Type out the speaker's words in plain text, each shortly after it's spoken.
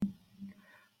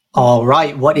All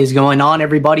right, what is going on,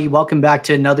 everybody? Welcome back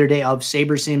to another day of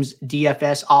SaberSim's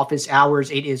DFS office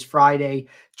hours. It is Friday,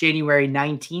 January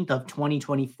 19th of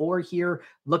 2024 here.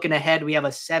 Looking ahead, we have a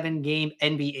 7-game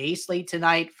NBA slate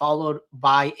tonight, followed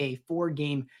by a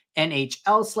 4-game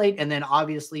NHL slate. And then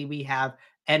obviously we have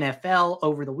NFL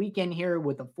over the weekend here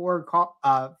with a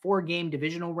 4-game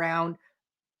divisional round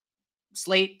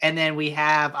slate, and then we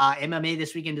have MMA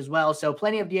this weekend as well. So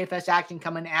plenty of DFS action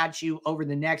coming at you over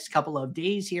the next couple of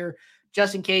days here.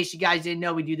 Just in case you guys didn't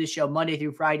know, we do this show Monday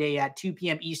through Friday at 2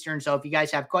 p.m. Eastern. So if you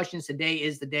guys have questions, today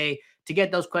is the day to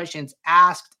get those questions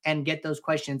asked and get those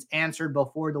questions answered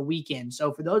before the weekend.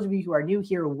 So for those of you who are new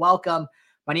here, welcome.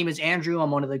 My name is Andrew. I'm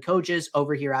one of the coaches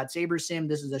over here at SaberSim.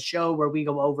 This is a show where we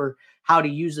go over how to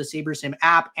use the SaberSim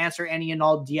app, answer any and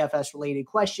all DFS related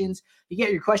questions. You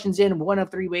get your questions in one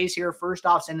of 3 ways here. First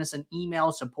off, send us an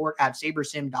email,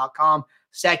 support@sabersim.com.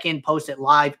 Second, post it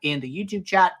live in the YouTube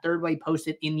chat. Third way, post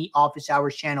it in the office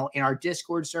hours channel in our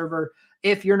Discord server.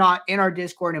 If you're not in our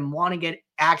Discord and want to get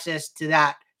access to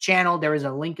that channel, there is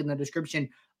a link in the description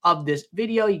of this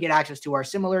video. You get access to our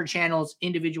similar channels,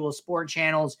 individual sport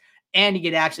channels, and you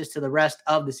get access to the rest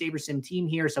of the SaberSim team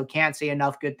here. So can't say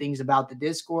enough good things about the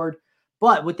Discord.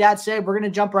 But with that said, we're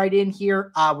going to jump right in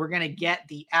here. We're going to get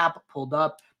the app pulled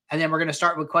up, and then we're going to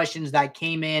start with questions that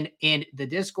came in the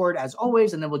Discord as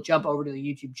always, and then we'll jump over to the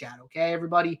YouTube chat. Okay,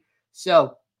 everybody?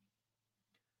 So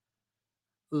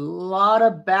a lot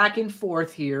of back and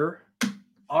forth here.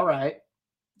 All right.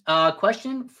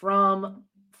 Question from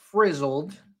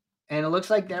Frizzled, and it looks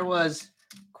like there was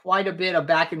quite a bit of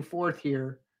back and forth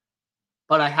here,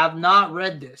 but I have not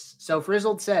read this. So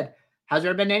Frizzled said, has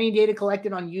there been any data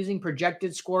collected on using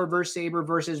projected score versus Saber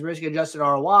versus risk-adjusted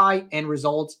ROI and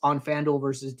results on FanDuel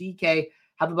versus DK?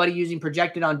 Have everybody using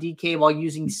projected on DK while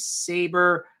using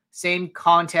Saber, same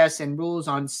contests and rules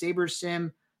on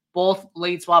SaberSim, both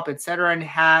late swap, etc. And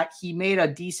he made a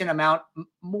decent amount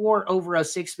more over a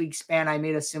 6-week span. I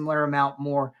made a similar amount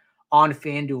more on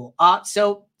FanDuel.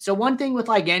 So one thing with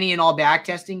like any and all back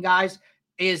testing, guys,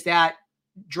 is that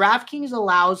DraftKings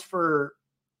allows for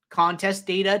contest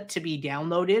data to be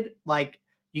downloaded. Like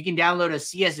you can download a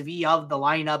CSV of the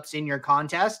lineups in your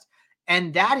contest.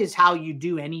 And that is how you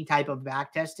do any type of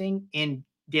back testing in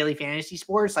daily fantasy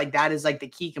sports. Like that is like the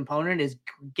key component is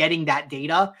getting that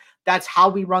data. That's how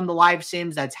we run the live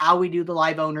sims. That's how we do the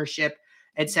live ownership,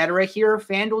 etc. Here,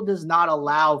 FanDuel does not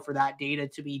allow for that data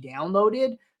to be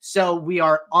downloaded. So we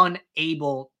are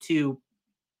unable to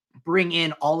bring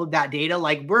in all of that data.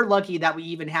 Like we're lucky that we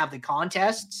even have the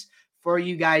contests for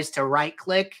you guys to right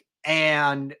click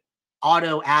and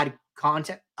auto add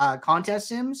contest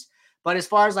sims. But as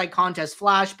far as like contest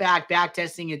flashback, back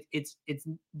testing, it's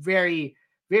very,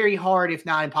 very hard, if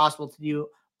not impossible to do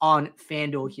on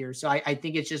FanDuel here. So I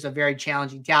think it's just a very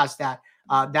challenging task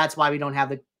that's why we don't have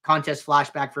the contest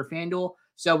flashback for FanDuel.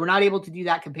 So we're not able to do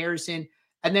that comparison.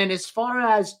 And then as far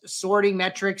as sorting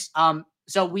metrics,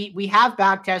 so we have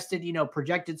back tested,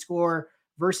 projected score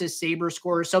versus Saber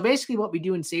score. So basically what we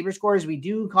do in Saber score is we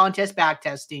do contest back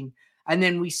testing, and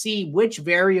then we see which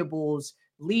variables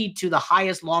lead to the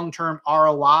highest long-term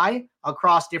ROI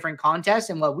across different contests.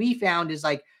 And what we found is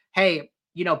like, hey,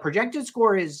 projected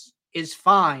score is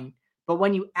fine, but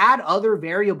when you add other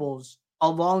variables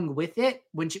along with it,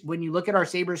 when you look at our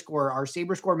Saber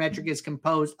score metric is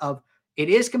composed of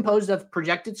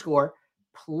projected score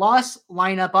plus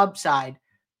lineup upside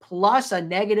plus a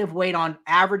negative weight on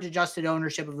average adjusted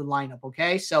ownership of the lineup.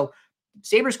 Okay. So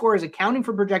Saber score is accounting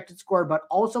for projected score, but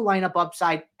also lineup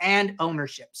upside and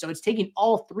ownership. So it's taking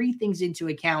all 3 things into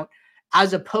account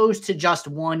as opposed to just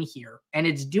one here. And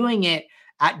it's doing it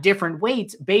at different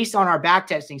weights based on our back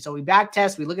testing. So we back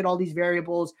test, we look at all these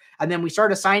variables, and then we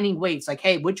start assigning weights like,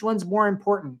 hey, which one's more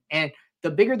important? And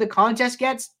the bigger the contest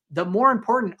gets, the more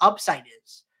important upside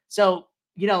is. So,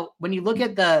 when you look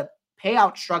at the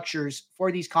payout structures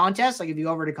for these contests, like if you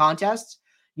go over to contests,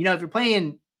 if you're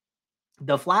playing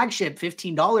the flagship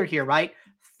 $15 here, right?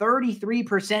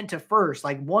 33% to first,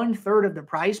 like 1/3 of the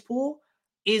prize pool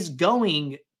is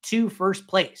going to first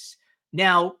place.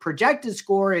 Now, projected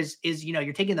score is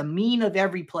you're taking the mean of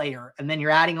every player and then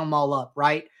you're adding them all up,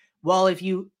 right? Well, if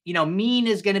mean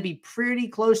is going to be pretty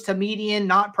close to median,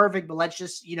 not perfect, but let's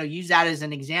just, use that as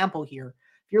an example here.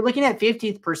 If you're looking at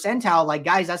 50th percentile, like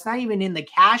guys, that's not even in the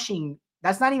caching.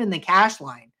 That's not even the cash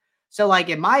line. So like,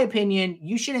 in my opinion,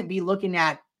 you shouldn't be looking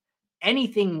at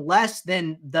anything less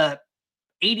than the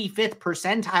 85th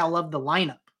percentile of the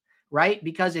lineup, right?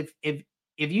 Because if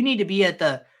you need to be at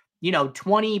the,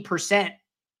 20%,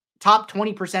 top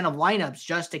 20% of lineups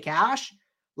just to cash,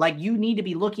 like you need to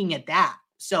be looking at that.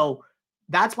 So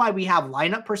that's why we have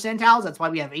lineup percentiles. That's why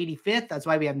we have 85th. That's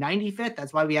why we have 95th.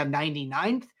 That's why we have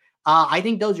 99th. I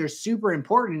think those are super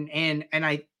important. And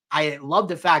I love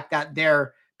the fact that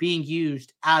they're being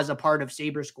used as a part of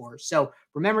Saber scores. So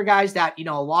remember, guys, that,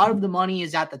 a lot of the money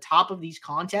is at the top of these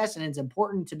contests, and it's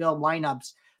important to build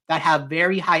lineups that have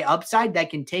very high upside that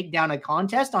can take down a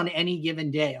contest on any given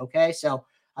day. Okay. So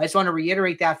I just want to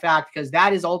reiterate that fact, because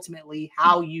that is ultimately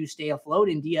how you stay afloat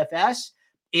in DFS,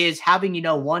 is having,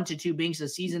 1 to 2 binks a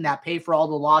season that pay for all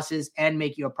the losses and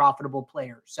make you a profitable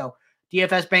player. So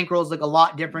DFS bankrolls look a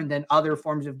lot different than other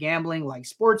forms of gambling, like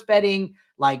sports betting,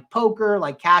 like poker,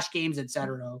 like cash games,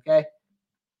 etc. Okay.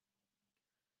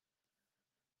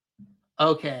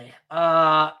 Okay.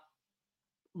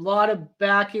 Lot of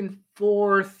back and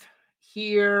forth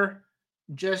here.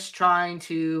 Just trying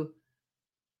to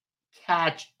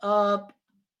catch up.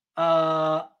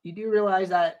 You do realize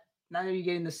that none of you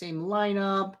getting the same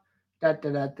lineup.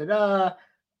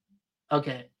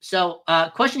 Okay. So,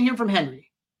 question here from Henry.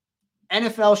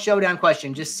 NFL showdown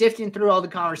question, just sifting through all the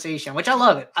conversation, which I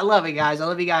love it. I love it, guys. I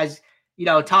love you guys,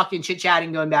 talking,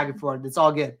 chit-chatting, going back and forth. It's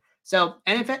all good. So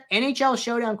NHL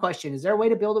showdown question, is there a way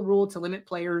to build a rule to limit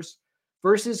players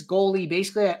versus goalie?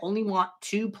 Basically, I only want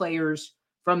 2 players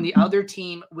from the other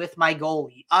team with my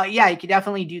goalie. Yeah, you can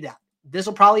definitely do that. This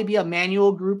will probably be a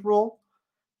manual group rule,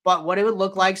 but what it would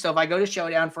look like, so if I go to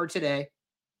showdown for today,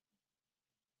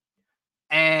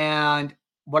 and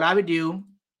what I would do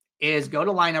is go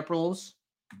to lineup rules,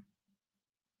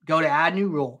 go to add new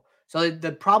rule. So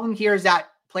the problem here is that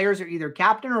players are either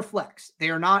captain or flex.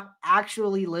 They are not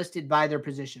actually listed by their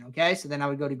position. Okay. So then I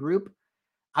would go to group.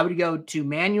 I would go to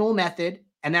manual method,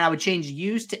 and then I would change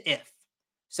use to if.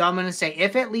 So I'm going to say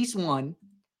if at least 1,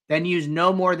 then use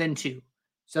no more than 2.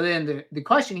 So then the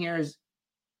question here is,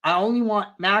 I only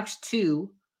want max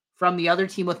 2 from the other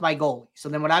team with my goalie. So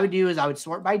then what I would do is I would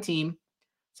sort by team.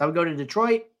 So I would go to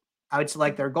Detroit. I would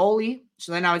select their goalie.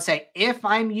 So then I would say, if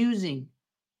I'm using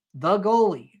the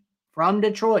goalie from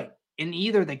Detroit in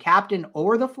either the captain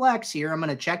or the flex here, I'm going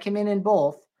to check him in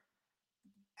both.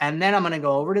 And then I'm going to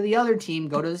go over to the other team,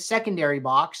 go to the secondary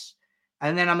box.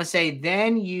 And then I'm going to say,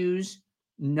 then use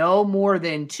no more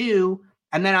than 2.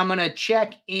 And then I'm going to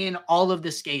check in all of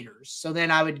the skaters. So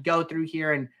then I would go through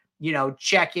here and,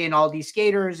 check in all these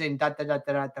skaters and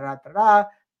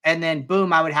and then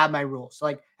boom, I would have my rules. So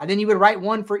and then you would write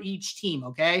 1 for each team.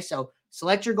 Okay. So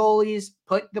select your goalies,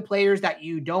 put the players that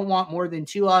you don't want more than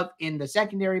 2 of in the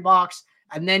secondary box,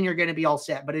 and then you're going to be all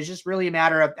set. But it's just really a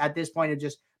matter of, at this point, of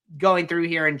just going through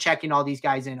here and checking all these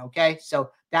guys in. Okay. So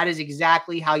that is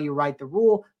exactly how you write the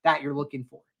rule that you're looking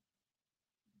for.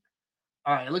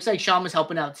 All right. It looks like Sean was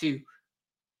helping out too.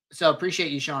 So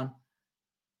appreciate you, Sean.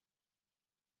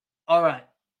 All right.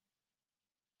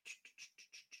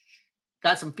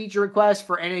 Got some feature requests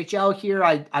for NHL here.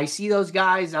 I see those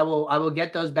guys. I will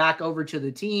get those back over to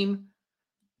the team.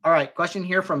 All right. Question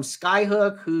here from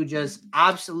Skyhook, who just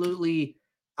absolutely,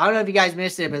 I don't know if you guys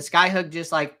missed it, but Skyhook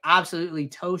just absolutely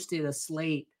toasted a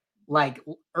slate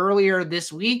earlier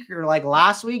this week or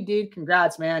last week, dude.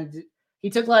 Congrats, man. He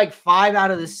took 5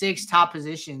 out of the 6 top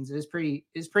positions. It's pretty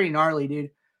gnarly,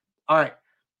 dude. All right.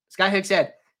 Skyhook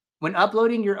said, when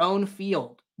uploading your own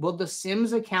field, will the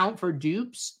Sims account for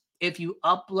dupes if you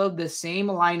upload the same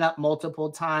lineup multiple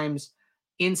times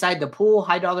inside the pool?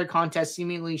 High dollar contests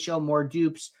seemingly show more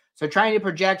dupes. So trying to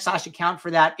project / account for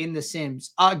that in the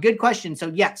Sims. Good question. So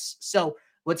yes. So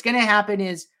what's going to happen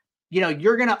is,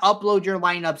 you're going to upload your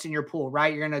lineups in your pool,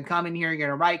 right? You're going to come in here, you're going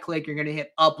to right click, you're going to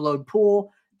hit upload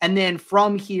pool. And then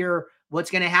from here, what's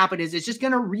going to happen is it's just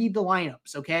going to read the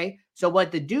lineups. Okay. So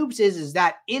what the dupes is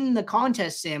that in the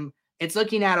contest sim, it's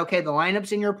looking at, okay, the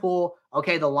lineups in your pool.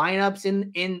 Okay. The lineups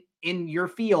in your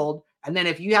field. And then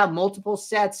if you have multiple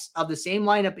sets of the same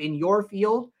lineup in your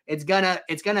field, it's gonna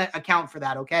account for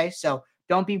that. Okay. So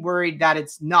don't be worried that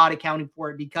it's not accounting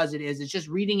for it, because it is. It's just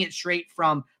reading it straight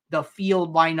from the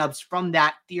field lineups from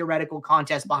that theoretical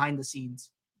contest behind the scenes.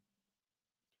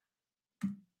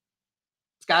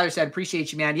 Skyler said,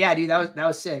 appreciate you, man. Yeah, dude, that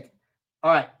was sick.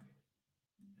 All right.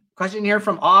 Question here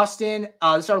from Austin.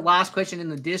 This is our last question in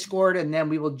the Discord, and then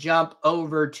we will jump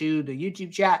over to the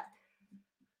YouTube chat.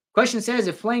 Question says,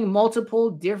 if playing multiple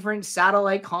different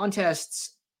satellite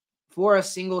contests for a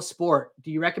single sport,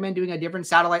 do you recommend doing a different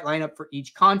satellite lineup for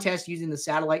each contest using the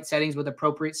satellite settings with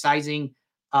appropriate sizing?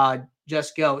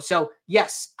 Just go. So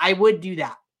yes, I would do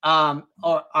that. I'm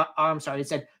sorry. It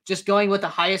said just going with the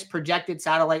highest projected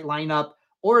satellite lineup,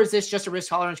 or is this just a risk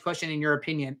tolerance question in your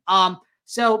opinion?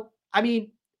 So, I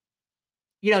mean,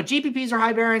 GPPs are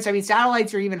high variance. I mean,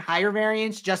 satellites are even higher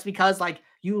variance, just because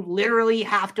you literally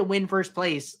have to win first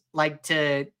place,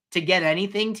 to to get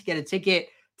anything, to get a ticket,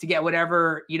 to get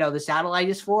whatever, the satellite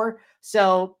is for.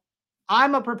 So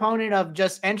I'm a proponent of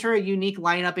just enter a unique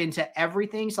lineup into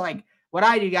everything. So like what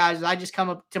I do, guys, is I just come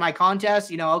up to my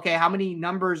contest, okay, how many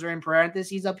numbers are in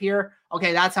parentheses up here?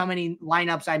 Okay, that's how many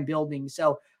lineups I'm building.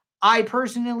 So I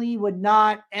personally would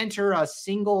not enter a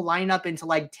single lineup into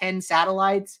like 10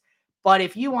 satellites. But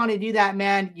if you want to do that,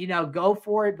 man, go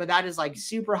for it. But that is like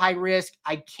super high risk.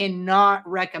 I cannot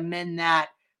recommend that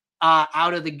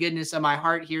out of the goodness of my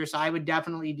heart here. So I would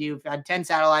definitely do, if I had 10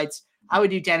 satellites, I would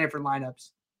do 10 different lineups.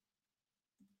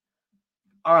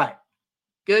 All right.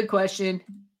 Good question.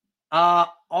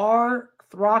 R.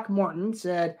 Throckmorton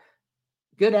said,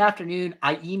 good afternoon.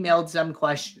 I emailed some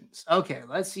questions. Okay,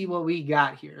 let's see what we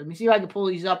got here. Let me see if I can pull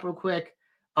these up real quick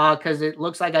because it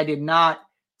looks like I did not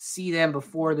see them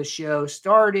before the show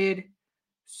started.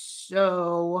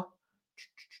 So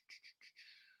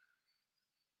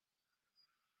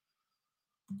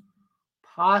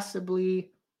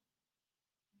possibly.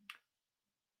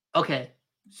 Okay,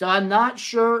 so I'm not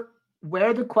sure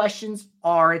where the questions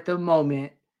are at the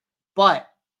moment, but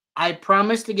I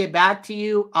promise to get back to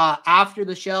you after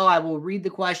the show. I will read the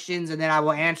questions and then I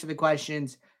will answer the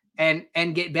questions and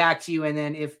get back to you. And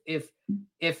then if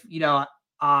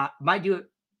might do it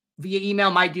via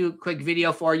email, might do a quick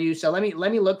video for you. So let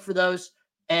me look for those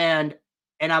and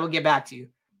I will get back to you.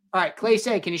 All right, Clay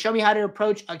say, can you show me how to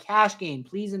approach a cash game,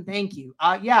 please and thank you?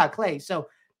 Yeah, Clay. So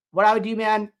what I would do,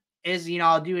 man, is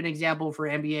I'll do an example for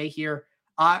NBA here.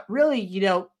 Really,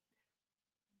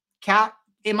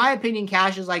 in my opinion,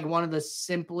 cash is like one of the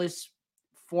simplest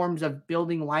forms of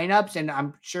building lineups, and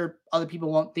I'm sure other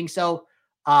people won't think so.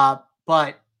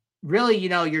 But really,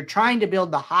 you're trying to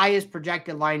build the highest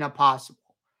projected lineup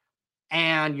possible,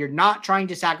 and you're not trying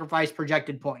to sacrifice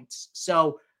projected points.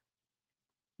 So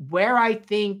where I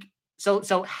think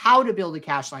so how to build a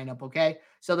cash lineup, okay?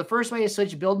 So the first way is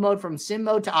switch build mode from sim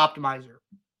mode to optimizer.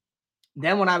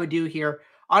 Then what I would do here,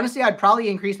 honestly, I'd probably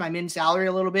increase my min salary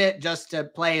a little bit just to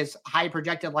play as high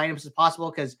projected lineups as possible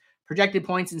because projected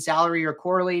points and salary are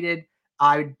correlated.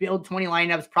 I would build 20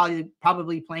 lineups,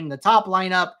 probably playing the top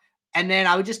lineup. And then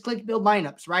I would just click build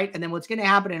lineups, right? And then what's going to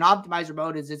happen in optimizer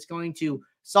mode is it's going to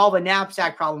solve a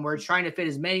knapsack problem where it's trying to fit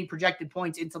as many projected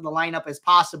points into the lineup as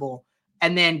possible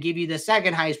and then give you the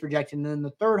second highest projected and then the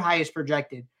third highest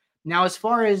projected. Now, as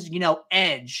far as,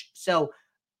 edge, so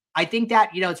I think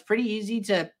that, it's pretty easy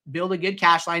to build a good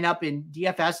cash lineup in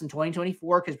DFS in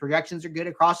 2024 because projections are good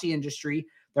across the industry.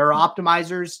 There are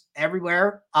optimizers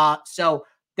everywhere. So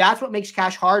that's what makes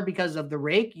cash hard because of the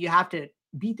rake. You have to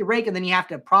beat the rake and then you have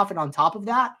to profit on top of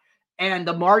that. And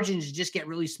the margins just get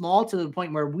really small to the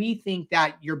point where we think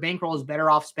that your bankroll is better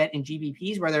off spent in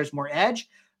GBPs where there's more edge.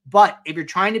 But if you're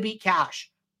trying to beat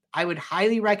cash, I would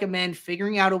highly recommend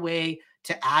figuring out a way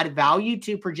to add value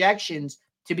to projections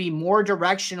to be more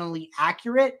directionally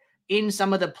accurate in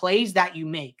some of the plays that you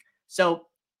make. So,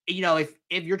 if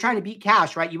you're trying to beat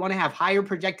cash, right, you want to have higher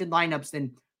projected lineups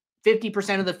than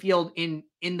 50% of the field in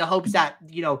the hopes that,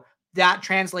 that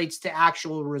translates to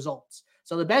actual results.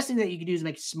 So the best thing that you can do is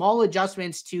make small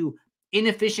adjustments to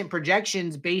inefficient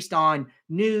projections based on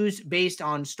news, based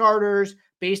on starters,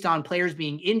 based on players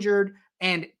being injured,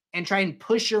 and try and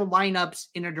push your lineups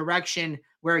in a direction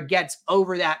where it gets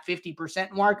over that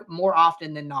 50% mark more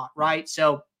often than not, right?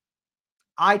 So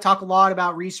I talk a lot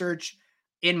about research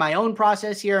in my own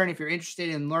process here. And if you're interested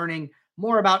in learning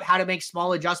more about how to make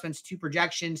small adjustments to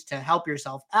projections to help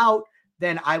yourself out,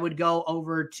 then I would go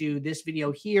over to this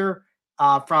video here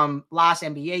from last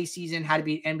NBA season, how to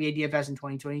beat NBA DFS in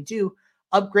 2022.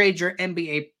 Upgrade your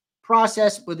NBA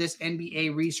process with this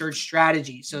NBA research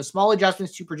strategy. So small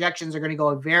adjustments to projections are going to go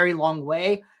a very long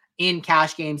way in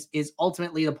cash games is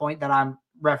ultimately the point that I'm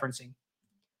referencing.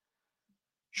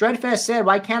 Shredfest said,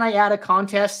 why can't I add a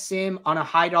contest sim on a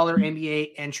high dollar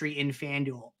NBA entry in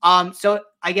FanDuel? So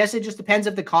I guess it just depends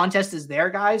if the contest is there,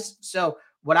 guys. So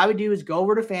what I would do is go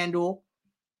over to FanDuel,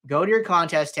 go to your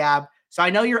contest tab. So I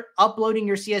know you're uploading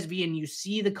your CSV and you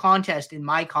see the contest in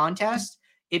my contest.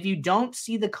 If you don't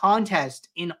see the contest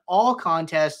in all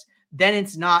contests, then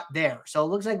it's not there. So it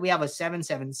looks like we have a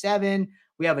 777.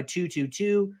 We have a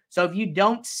 222. So if you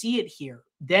don't see it here,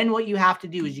 then what you have to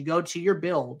do is you go to your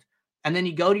build and then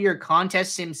you go to your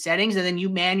contest sim settings and then you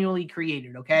manually create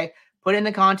it, okay? Put in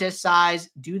the contest size,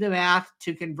 do the math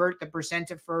to convert the percent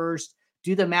to first,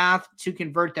 do the math to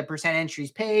convert the percent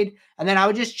entries paid. And then I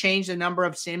would just change the number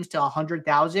of sims to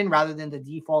 100,000 rather than the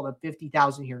default of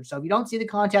 50,000 here. So if you don't see the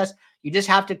contest, you just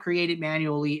have to create it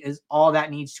manually is all that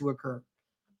needs to occur.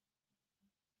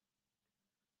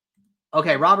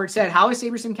 Okay, Robert said, how is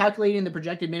SaberSim calculating the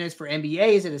projected minutes for NBA?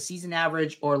 Is it a season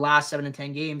average or last 7 to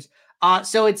 10 games?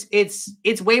 So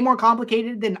it's way more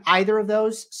complicated than either of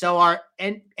those. So our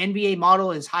NBA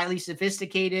model is highly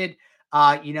sophisticated.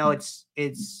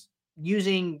 It's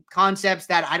using concepts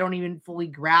that I don't even fully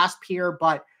grasp here,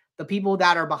 but the people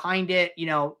that are behind it,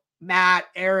 Matt,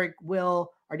 Eric,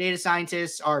 Will, our data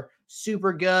scientists are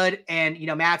super good. And,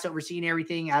 Matt's overseeing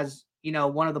everything as,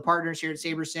 one of the partners here at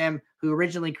SaberSim who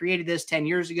originally created this 10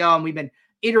 years ago. And we've been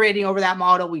iterating over that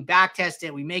model. We back test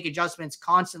it. We make adjustments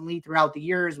constantly throughout the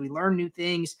years. We learn new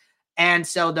things. And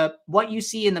so what you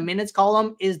see in the minutes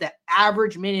column is the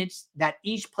average minutes that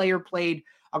each player played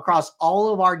across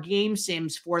all of our game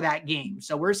sims for that game.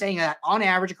 So we're saying that on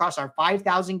average across our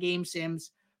 5,000 game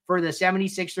sims for the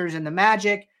 76ers and the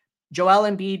Magic, Joel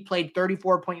Embiid played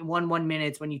 34.11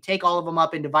 minutes when you take all of them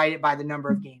up and divide it by the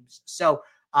number of games. So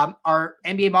our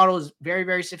NBA model is very,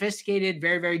 very sophisticated,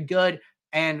 very, very good.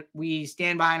 And we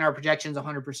stand behind our projections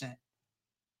 100%.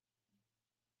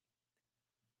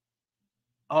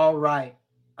 All right.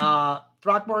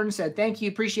 Throckmorton said, thank you.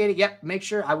 Appreciate it. Yep.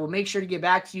 I will make sure to get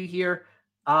back to you here.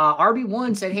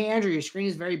 RB1 said, hey, Andrew, your screen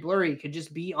is very blurry. It could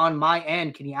just be on my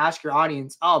end. Can you ask your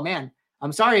audience? Oh, man.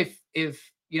 I'm sorry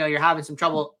if you're having some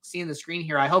trouble seeing the screen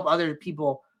here. I hope other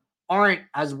people aren't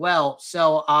as well.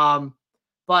 So,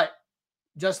 but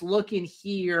just looking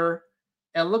here,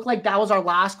 it looked like that was our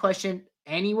last question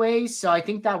anyways. So I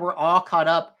think that we're all caught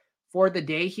up for the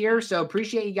day here. So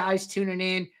appreciate you guys tuning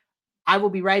in. I will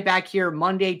be right back here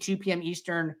Monday, 2 p.m.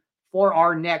 Eastern for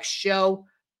our next show.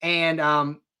 And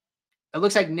it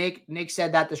looks like Nick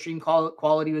said that the stream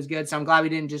quality was good. So I'm glad we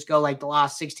didn't just go like the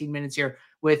last 16 minutes here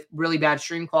with really bad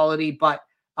stream quality. But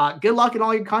good luck in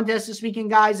all your contests this weekend,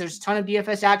 guys. There's a ton of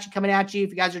DFS action coming at you.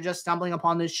 If you guys are just stumbling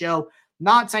upon this show,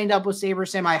 not signed up with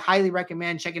SaberSim, I highly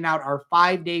recommend checking out our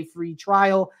 5-day free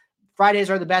trial.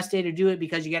 Fridays are the best day to do it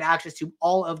because you get access to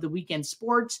all of the weekend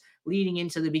sports leading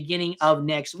into the beginning of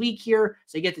next week here.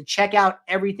 So you get to check out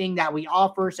everything that we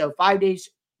offer. So 5 days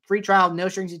free trial, no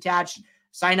strings attached.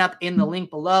 Sign up in the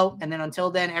link below. And then until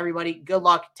then, everybody, good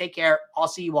luck. Take care. I'll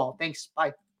see you all. Thanks.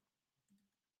 Bye.